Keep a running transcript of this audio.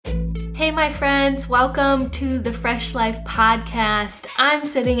Hey, my friends, welcome to the Fresh Life podcast. I'm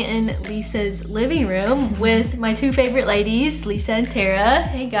sitting in Lisa's living room with my two favorite ladies, Lisa and Tara.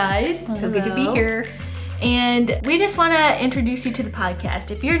 Hey, guys. So good to be here. And we just want to introduce you to the podcast.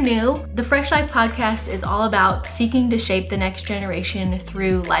 If you're new, the Fresh Life podcast is all about seeking to shape the next generation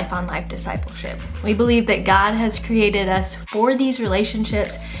through life-on-life discipleship. We believe that God has created us for these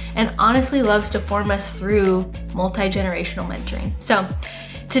relationships and honestly loves to form us through multi-generational mentoring. So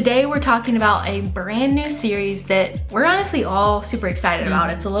today we're talking about a brand new series that we're honestly all super excited about.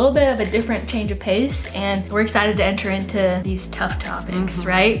 It's a little bit of a different change of pace, and we're excited to enter into these tough topics,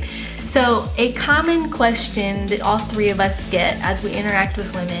 right? So a common question that all three of us get as we interact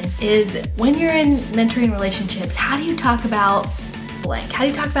with women is, when you're in mentoring relationships, how do you talk about blank? How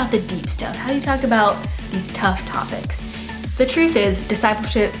do you talk about the deep stuff? How do you talk about these tough topics? The truth is,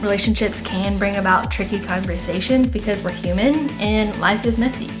 discipleship relationships can bring about tricky conversations because we're human and life is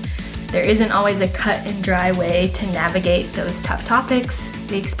messy. There isn't always a cut and dry way to navigate those tough topics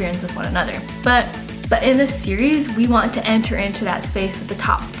we experience with one another. But in this series, we want to enter into that space with the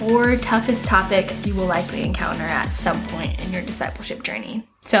top 4 toughest topics you will likely encounter at some point in your discipleship journey.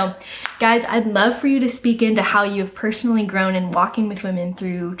 So, guys, I'd love for you to speak into how you have personally grown in walking with women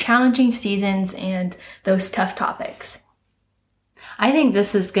through challenging seasons and those tough topics. I think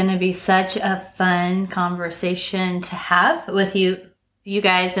this is going to be such a fun conversation to have with you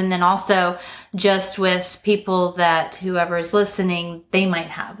guys, and then also just with people that whoever is listening, they might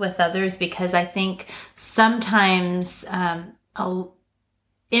have with others, because I think sometimes in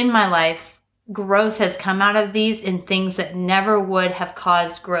my life, growth has come out of these in things that never would have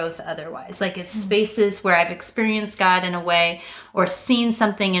caused growth otherwise. Like it's spaces where I've experienced God in a way, or seen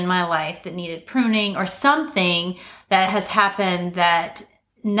something in my life that needed pruning, or something that has happened that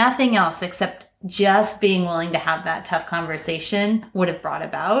nothing else except just being willing to have that tough conversation would have brought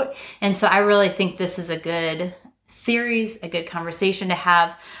about. And so I really think this is a good series, a good conversation to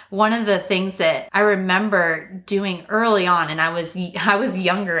have. One of the things that I remember doing early on, and I was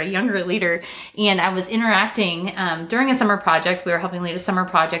younger, a younger leader, and I was interacting during a summer project. We were helping lead a summer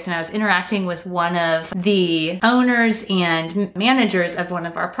project, and I was interacting with one of the owners and managers of one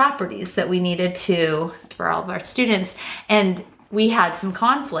of our properties that we needed to for all of our students. And we had some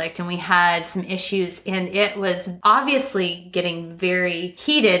conflict and we had some issues, and it was obviously getting very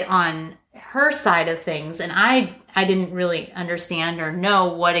heated on her side of things. And I didn't really understand or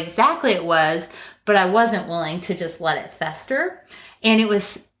know what exactly it was, but I wasn't willing to just let it fester. And it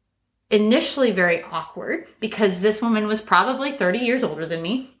was initially very awkward because this woman was probably 30 years older than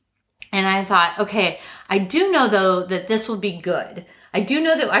me. And I thought, okay, I do know though that this will be good. I do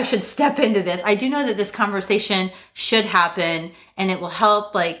know that I should step into this. I do know that this conversation should happen and it will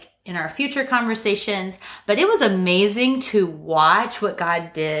help like in our future conversations. But it was amazing to watch what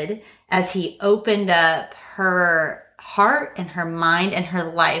God did as he opened up her heart and her mind and her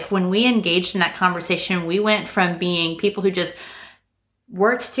life. When we engaged in that conversation, we went from being people who just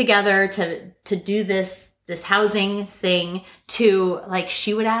worked together to do this housing thing to like,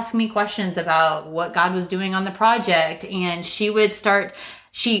 she would ask me questions about what God was doing on the project, and she would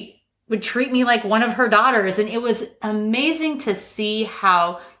treat me like one of her daughters. And it was amazing to see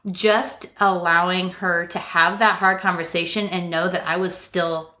how just allowing her to have that hard conversation and know that I was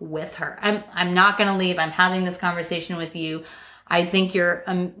still with her. I'm not going to leave. I'm having this conversation with you. I think you're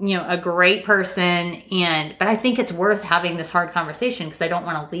a great person, but I think it's worth having this hard conversation because I don't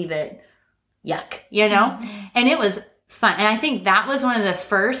want to leave it yuck, And it was fun. And I think that was one of the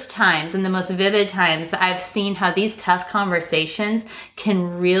first times and the most vivid times I've seen how these tough conversations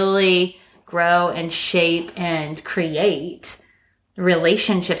can really grow and shape and create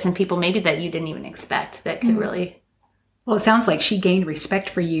relationships and people maybe that you didn't even expect that could really. Well, it sounds like she gained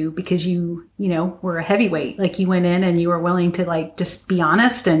respect for you because you were a heavyweight. Like you went in and you were willing to like just be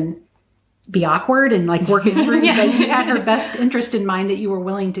honest and be awkward and like work it through. Yeah. But you had her best interest in mind that you were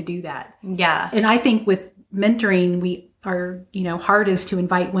willing to do that. Yeah. And I think with mentoring, we are, heart is to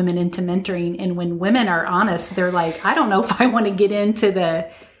invite women into mentoring. And when women are honest, they're like, I don't know if I want to get into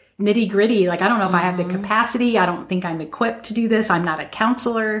the nitty gritty. Like, I don't know if I have the capacity. I don't think I'm equipped to do this. I'm not a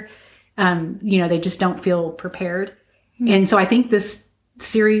counselor. They just don't feel prepared. And so I think this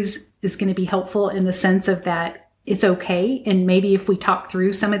series is going to be helpful in the sense of that it's okay. And maybe if we talk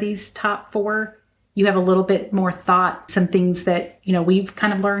through some of these top 4, you have a little bit more thought, some things that, we've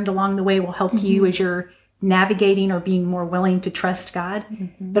kind of learned along the way will help you as you're navigating or being more willing to trust God.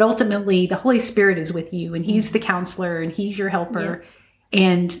 But ultimately, the Holy Spirit is with you, and he's the counselor and he's your helper. Yeah.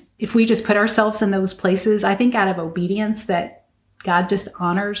 And if we just put ourselves in those places, I think out of obedience that God just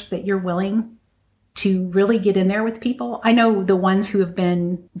honors that you're willing to really get in there with people. I know the ones who have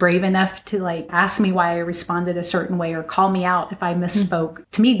been brave enough to like ask me why I responded a certain way or call me out if I misspoke.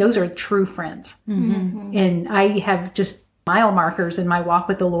 To me, those are true friends. And I have just mile markers in my walk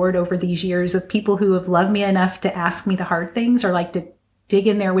with the Lord over these years of people who have loved me enough to ask me the hard things or like to dig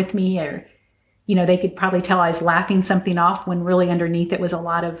in there with me, or, you know, they could probably tell I was laughing something off when really underneath it was a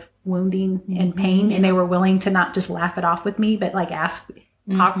lot of wounding and pain. And they were willing to not just laugh it off with me, but like ask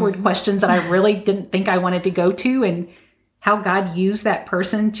awkward questions that I really didn't think I wanted to go to, and how God used that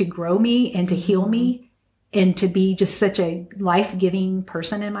person to grow me and to heal me and to be just such a life-giving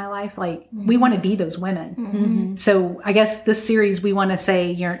person in my life. Like we want to be those women. So I guess this series, we want to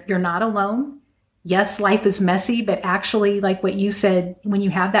say you're not alone. Yes, life is messy, but actually, like what you said, when you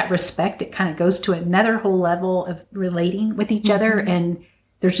have that respect, it kind of goes to another whole level of relating with each other. And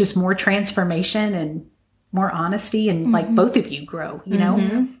there's just more transformation and more honesty, and like both of you grow, you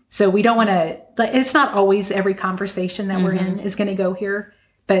know? So we don't want to, like, it's not always every conversation that we're in is going to go here.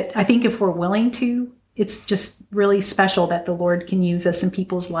 But I think if we're willing to, it's just really special that the Lord can use us in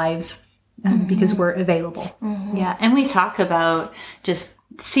people's lives because we're available. Yeah. And we talk about just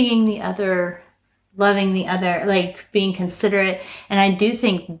seeing the other, loving the other, like being considerate. And I do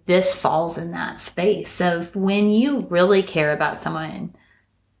think this falls in that space of when you really care about someone,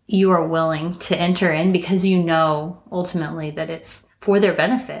 you are willing to enter in because you know ultimately that it's for their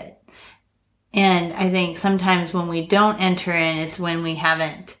benefit. And I think sometimes when we don't enter in, it's when we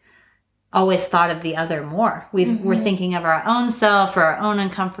haven't always thought of the other more. We're thinking of our own self or our own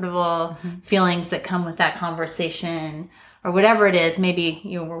uncomfortable feelings that come with that conversation or whatever it is. Maybe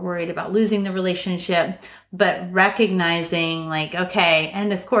you were worried about losing the relationship, but recognizing like, okay.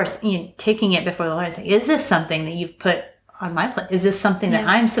 And of course, taking it before the Lord and saying, is this something that you've put on my plate? Is this something that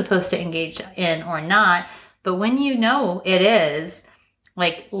I'm supposed to engage in or not? But when you know it is,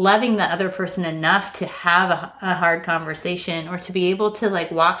 like loving the other person enough to have a hard conversation or to be able to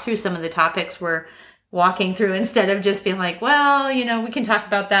like walk through some of the topics we're walking through instead of just being like, well, we can talk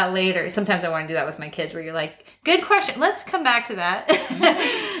about that later. Sometimes I want to do that with my kids where you're like, good question. Let's come back to that.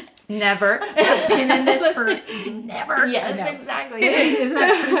 Never. Been in this for never. Yes, exactly. Isn't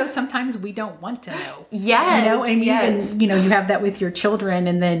that true? Sometimes we don't want to know. Yes. And even, you have that with your children.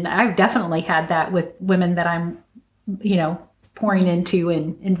 And then I've definitely had that with women that I'm, pouring into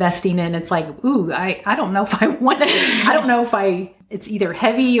and investing in. It's like, ooh, I don't know if I want it. I don't know if it's either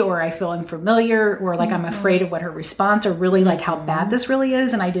heavy or I feel unfamiliar or like I'm afraid of what her response or really like how bad this really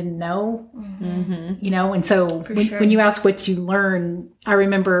is. And I didn't know, and so when you ask what you learn, I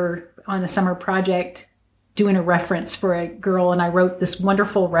remember on a summer project doing a reference for a girl, and I wrote this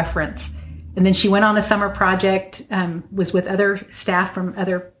wonderful reference. And then she went on a summer project, was with other staff from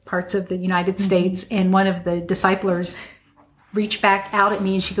other parts of the United States. And one of the disciplers reached back out at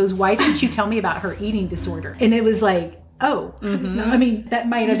me and she goes, "Why didn't you tell me about her eating disorder?" And it was like, oh, I mean, that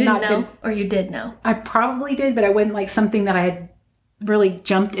might have not been. Or you did know. I probably did, but I wasn't like something that I had really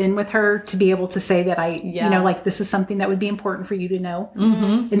jumped in with her to be able to say that like this is something that would be important for you to know.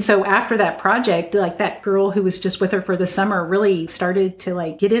 And so after that project, like that girl who was just with her for the summer really started to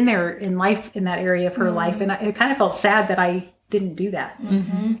like get in there in life, in that area of her life. And it kind of felt sad that I didn't do that.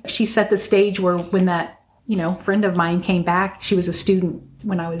 She set the stage where when that, friend of mine came back, she was a student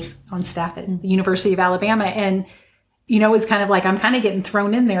when I was on staff at the University of Alabama. And, it's kind of like, I'm kind of getting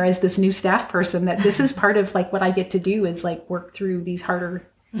thrown in there as this new staff person, that this is part of like what I get to do is like work through these harder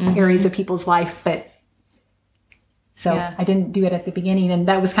areas of people's life. But so I didn't do it at the beginning. And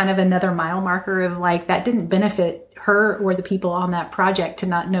that was kind of another mile marker of like, that didn't benefit her or the people on that project to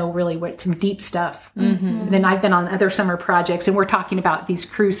not know really what some deep stuff. And then I've been on other summer projects, and we're talking about these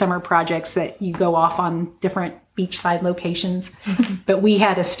cruise summer projects that you go off on different beachside locations. But we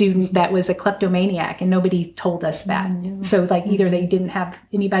had a student that was a kleptomaniac and nobody told us that. So like either they didn't have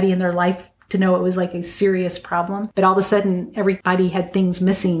anybody in their life to know it was like a serious problem, but all of a sudden everybody had things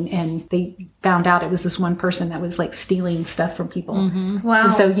missing and they found out it was this one person that was like stealing stuff from people. Wow.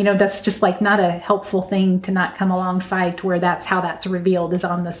 And so, that's just like not a helpful thing to not come alongside to where that's how that's revealed is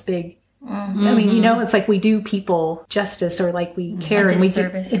on this big, I mean, it's like we do people justice or like we care and we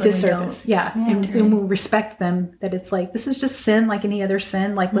get a disservice. And we respect them, that it's like, this is just sin like any other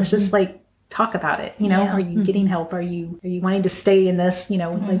sin. Like, let's just like talk about it. Are you getting help? Are you wanting to stay in this,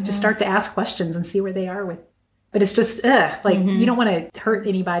 like just start to ask questions and see where they are with, but it's just, like you don't want to hurt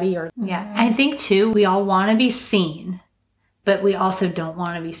anybody or. Yeah. I think too, we all want to be seen, but we also don't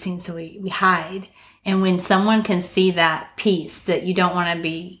want to be seen. So we hide. And when someone can see that piece that you don't want to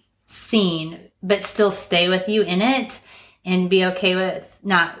be seen, but still stay with you in it, and be okay with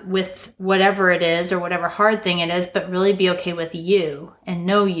not with whatever it is or whatever hard thing it is, but really be okay with you and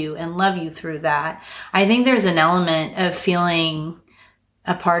know you and love you through that. I think there's an element of feeling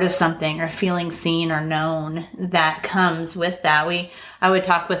a part of something or feeling seen or known that comes with that. I would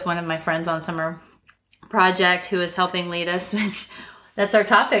talk with one of my friends on summer project who is helping lead us, which that's our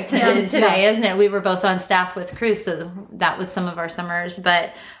topic today, isn't it? We were both on staff with Cruise, so that was some of our summers,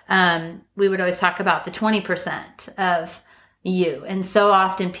 but we would always talk about the 20% of you. And so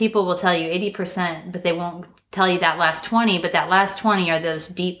often people will tell you 80%, but they won't tell you that last 20, but that last 20 are those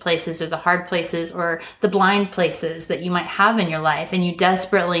deep places or the hard places or the blind places that you might have in your life. And you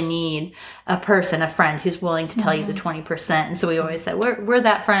desperately need a person, a friend who's willing to tell you the 20%. And so we always say, we're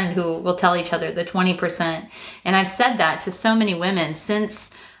that friend who will tell each other the 20%. And I've said that to so many women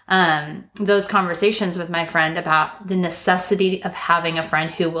since those conversations with my friend about the necessity of having a friend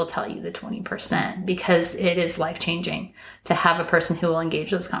who will tell you the 20%, because it is life-changing to have a person who will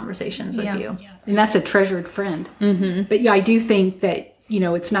engage those conversations with you. Yeah. And that's a treasured friend. Mm-hmm. But I do think that,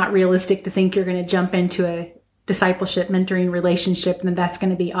 it's not realistic to think you're going to jump into a discipleship, mentoring relationship, and that's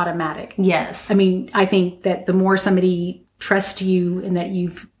going to be automatic. Yes. I mean, I think that the more somebody trusts you and that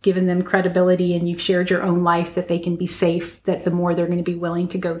you've given them credibility and you've shared your own life, that they can be safe, that the more they're going to be willing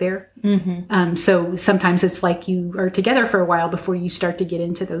to go there. Mm-hmm. So sometimes it's like you are together for a while before you start to get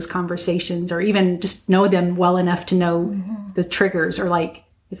into those conversations, or even just know them well enough to know the triggers, or like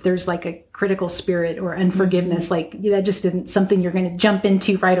if there's like a critical spirit or unforgiveness, like that just isn't something you're going to jump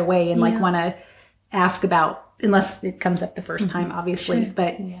into right away and like want to ask about, unless it comes up the first time, obviously. Sure.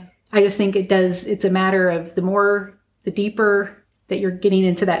 But I just think it's a matter of the deeper that you're getting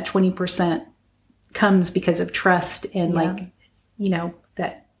into that 20% comes because of trust and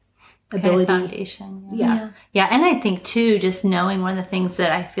that ability. Foundation. Yeah. And I think too, just knowing, one of the things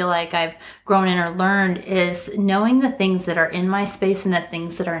that I feel like I've grown in or learned is knowing the things that are in my space and the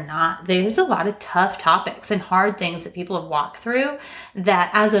things that are not. There's a lot of tough topics and hard things that people have walked through that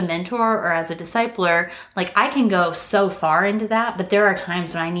as a mentor or as a discipler, like I can go so far into that, but there are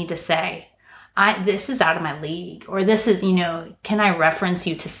times when I need to say, this is out of my league, or this is, can I reference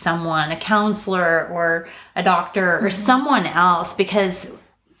you to someone, a counselor or a doctor or someone else, because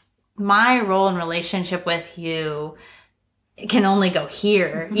my role in relationship with you can only go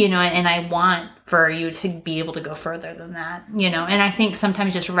here, and I want for you to be able to go further than that, and I think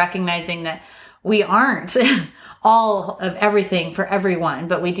sometimes just recognizing that we aren't all of everything for everyone,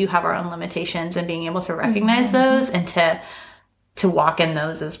 but we do have our own limitations, and being able to recognize those and to walk in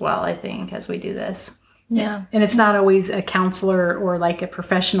those as well, I think, as we do this. Yeah. And it's not always a counselor or like a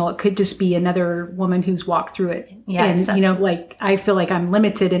professional. It could just be another woman who's walked through it. Yes, and, like, I feel like I'm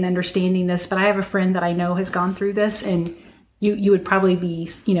limited in understanding this, but I have a friend that I know has gone through this, and you would probably be,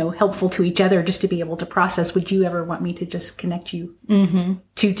 helpful to each other just to be able to process. Would you ever want me to just connect you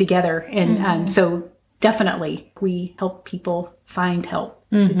two together? And so definitely we help people find help.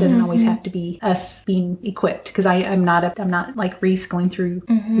 It doesn't always have to be us being equipped, because I'm not like Reese going through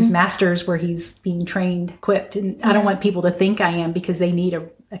his master's where he's being trained, equipped. And I don't want people to think I am, because they need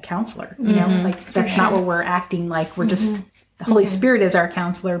a counselor, like that's not what we're acting like. We're just, the Holy Spirit is our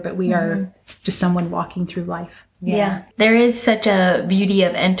counselor, but we are just someone walking through life. Yeah. There is such a beauty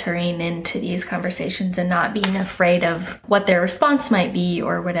of entering into these conversations and not being afraid of what their response might be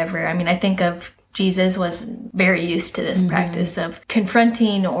or whatever. I mean, I think of Jesus was very used to this practice of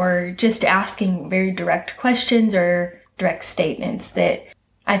confronting or just asking very direct questions or direct statements that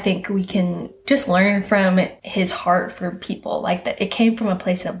I think we can just learn from his heart for people. Like that it came from a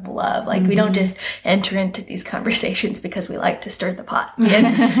place of love. Like we don't just enter into these conversations because we like to stir the pot.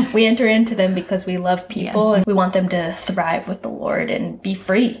 We enter into them because we love people and we want them to thrive with the Lord and be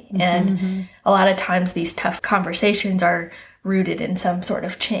free. And a lot of times these tough conversations are rooted in some sort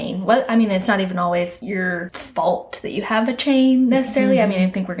of chain. Well, I mean, it's not even always your fault that you have a chain necessarily. I mean, I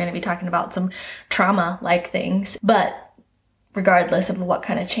think we're going to be talking about some trauma-like things, but regardless of what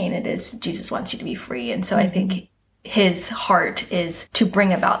kind of chain it is, Jesus wants you to be free. And so I think his heart is to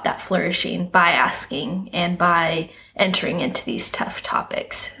bring about that flourishing by asking and by entering into these tough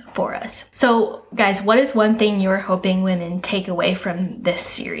topics for us. So guys, what is one thing you're hoping women take away from this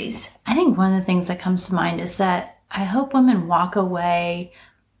series? I think one of the things that comes to mind is that I hope women walk away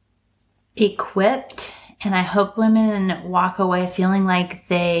equipped, and I hope women walk away feeling like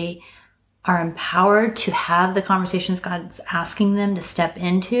they are empowered to have the conversations God's asking them to step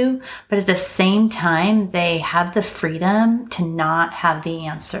into, but at the same time, they have the freedom to not have the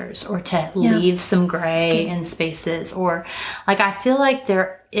answers, or to leave some gray in spaces, or like, I feel like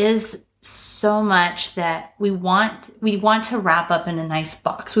there is so much that we want to wrap up in a nice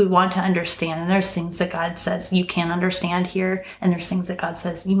box. We want to understand. And there's things that God says you can understand here. And there's things that God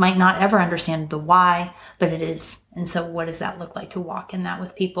says you might not ever understand the why, but it is. And so what does that look like to walk in that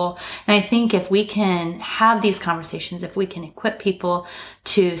with people? And I think if we can have these conversations, if we can equip people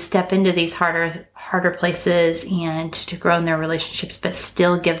to step into these harder places and to grow in their relationships, but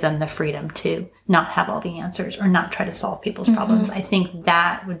still give them the freedom to not have all the answers or not try to solve people's problems, I think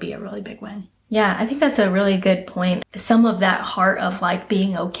that would be a really big win. Yeah, I think that's a really good point. Some of that heart of like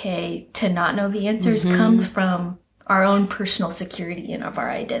being okay to not know the answers comes from our own personal security and of our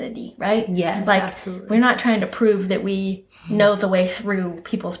identity, right? Yeah, like absolutely. We're not trying to prove that we know the way through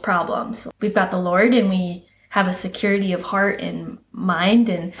people's problems. We've got the Lord and we have a security of heart and mind,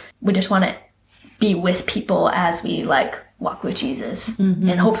 and we just want to be with people as we like walk with Jesus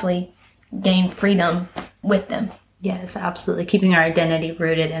and hopefully gain freedom with them. Yes, absolutely. Keeping our identity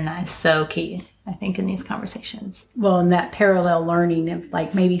rooted in that is so key, I think, in these conversations. Well, and that parallel learning of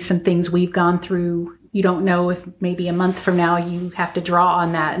like maybe some things we've gone through, you don't know if maybe a month from now you have to draw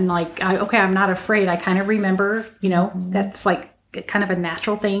on that. And like, I'm not afraid. I kind of remember, that's like kind of a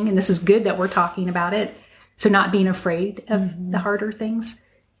natural thing. And this is good that we're talking about it. So not being afraid of the harder things.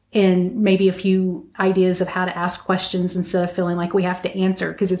 And maybe a few ideas of how to ask questions instead of feeling like we have to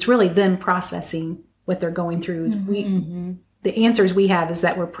answer, because it's really them processing what they're going through. The answers we have is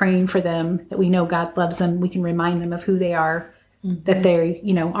that we're praying for them, that we know God loves them. We can remind them of who they are, that they,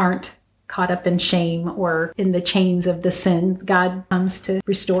 aren't caught up in shame or in the chains of the sin. God comes to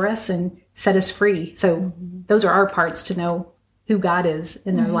restore us and set us free. So those are our parts, to know who God is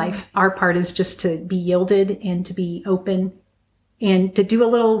in their life. Our part is just to be yielded and to be open and to do a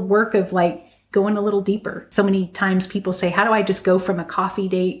little work of like going a little deeper. So many times people say, how do I just go from a coffee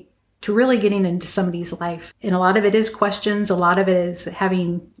date to really getting into somebody's life? And a lot of it is questions. A lot of it is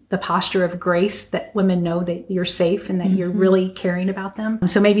having the posture of grace, that women know that you're safe and that you're really caring about them.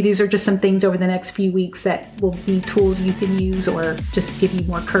 So maybe these are just some things over the next few weeks that will be tools you can use or just give you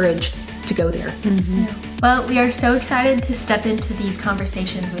more courage to go there. Yeah. Well, we are so excited to step into these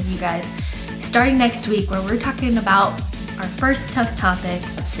conversations with you guys, starting next week, where we're talking about our first tough topic,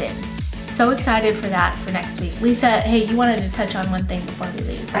 sin. So excited for that for next week. Lisa, hey, you wanted to touch on one thing before we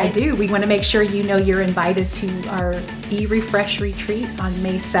leave, right? I do. We want to make sure you're invited to our Be Refreshed retreat on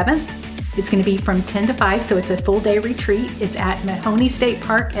May 7th. It's going to be from 10 to 5, so it's a full day retreat. It's at Mahoney State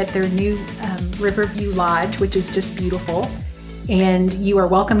Park at their new Riverview Lodge, which is just beautiful. And you are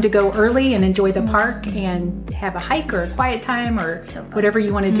welcome to go early and enjoy the park and have a hike or a quiet time or whatever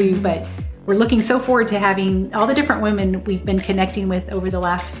you want to do. But we're looking so forward to having all the different women we've been connecting with over the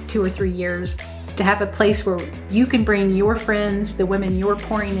last 2 or 3 years, to have a place where you can bring your friends, the women you're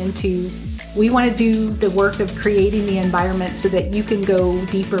pouring into. We want to do the work of creating the environment so that you can go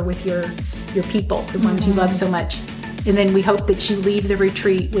deeper with your people, the ones you love so much. And then we hope that you leave the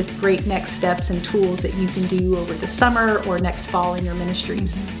retreat with great next steps and tools that you can do over the summer or next fall in your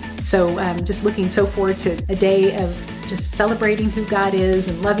ministries. So just looking so forward to a day of just celebrating who God is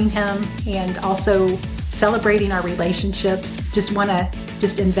and loving Him, and also celebrating our relationships. Just want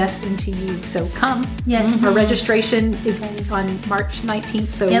to invest into you. So come. Yes. Our registration is on March 19th.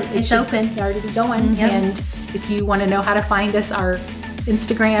 So it's open. It's already going. Yep. And if you want to know how to find us, our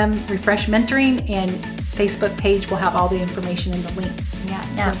Instagram, Refresh Mentoring, and Facebook page will have all the information in the link.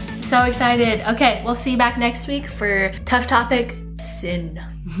 Yeah. So excited. Okay, we'll see you back next week for Tough Topic, Sin.